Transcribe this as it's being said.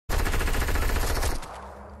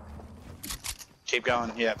Keep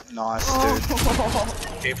going. Yep. Nice, dude.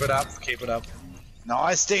 Keep it up. Keep it up.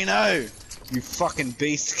 Nice, Deano. You fucking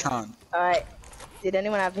beast cunt. Alright. Did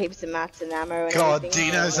anyone have heaps of mats and ammo and God,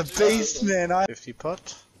 everything? Deano's a beast, man. 50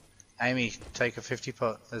 pot. Amy, take a 50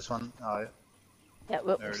 pot. There's one. Oh, yeah,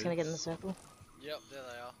 we're just gonna get in the circle. Yep, there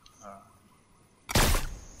they are.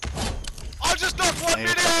 I just knocked one in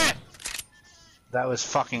here! That was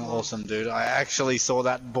fucking awesome, dude. I actually saw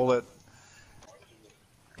that bullet.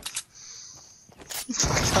 I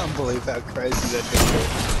can't believe how crazy that thing is.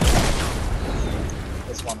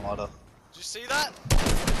 That's one ladder. Did you see that?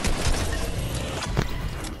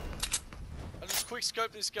 I just quick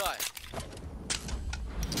scoped this guy.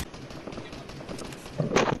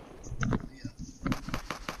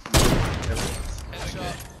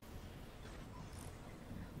 Headshot.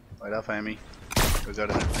 Wait up, Amy. We got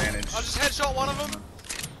an advantage. I just headshot one of them.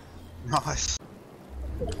 Nice.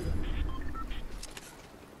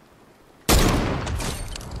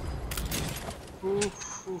 Big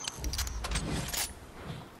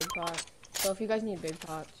pot. So if you guys need big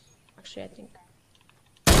pots, actually I think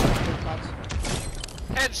big pots.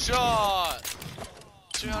 Headshot!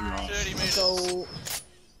 230 meters. So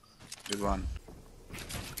Good one.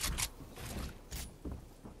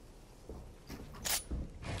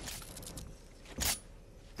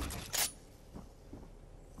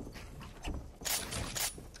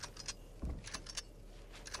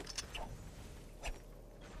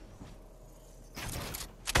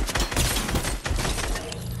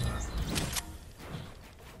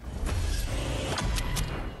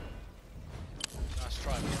 Nice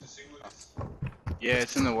try, man. Yeah,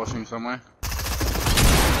 it's in the washing somewhere.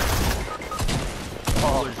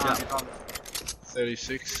 Oh,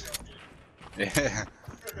 36. Yeah.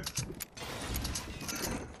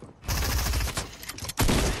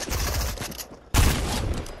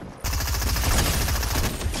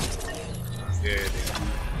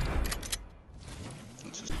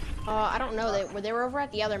 I don't know. They were over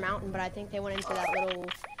at the other mountain, but I think they went into that little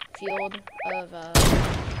field of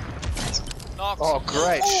Knocked. Oh,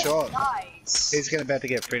 great shot. Nice. He's about to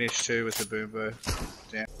get finished too with the boom bow.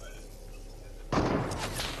 Damn.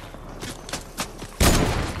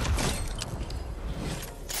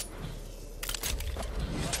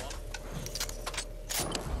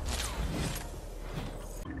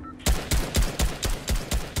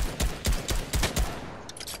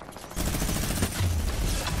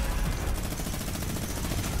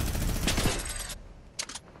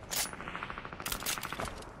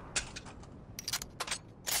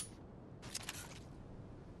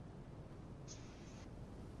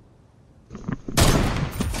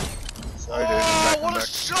 Oh, what a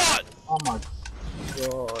shot! Oh my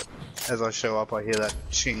god. As I show up, I hear that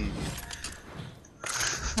ching.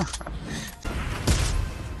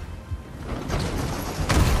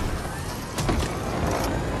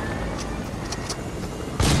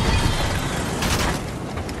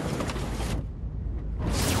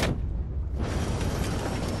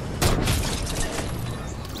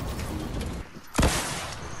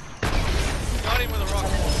 Got him with a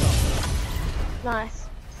rocket launcher. nice.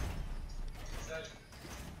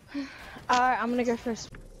 Alright, I'm gonna go first.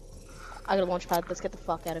 I got a launch pad. Let's get the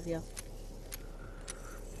fuck out of here.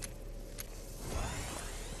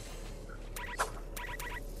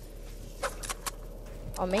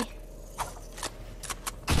 On me?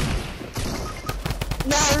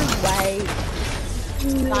 No way.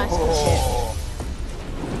 Nice. Oh,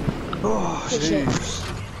 oh Good shit. jeez.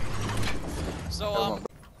 So,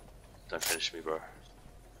 don't finish me, bro.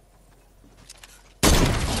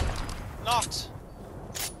 knocked.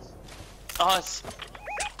 Nice.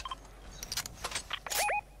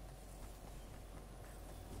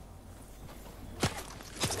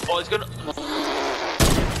 Oh, he's gonna.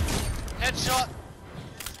 Headshot.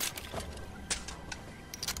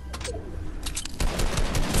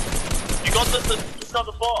 You got the not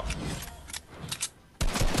the bot.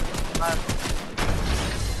 Man.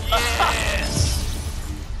 Yes!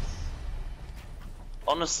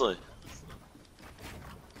 Honestly.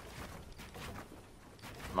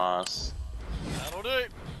 Nice. That'll do.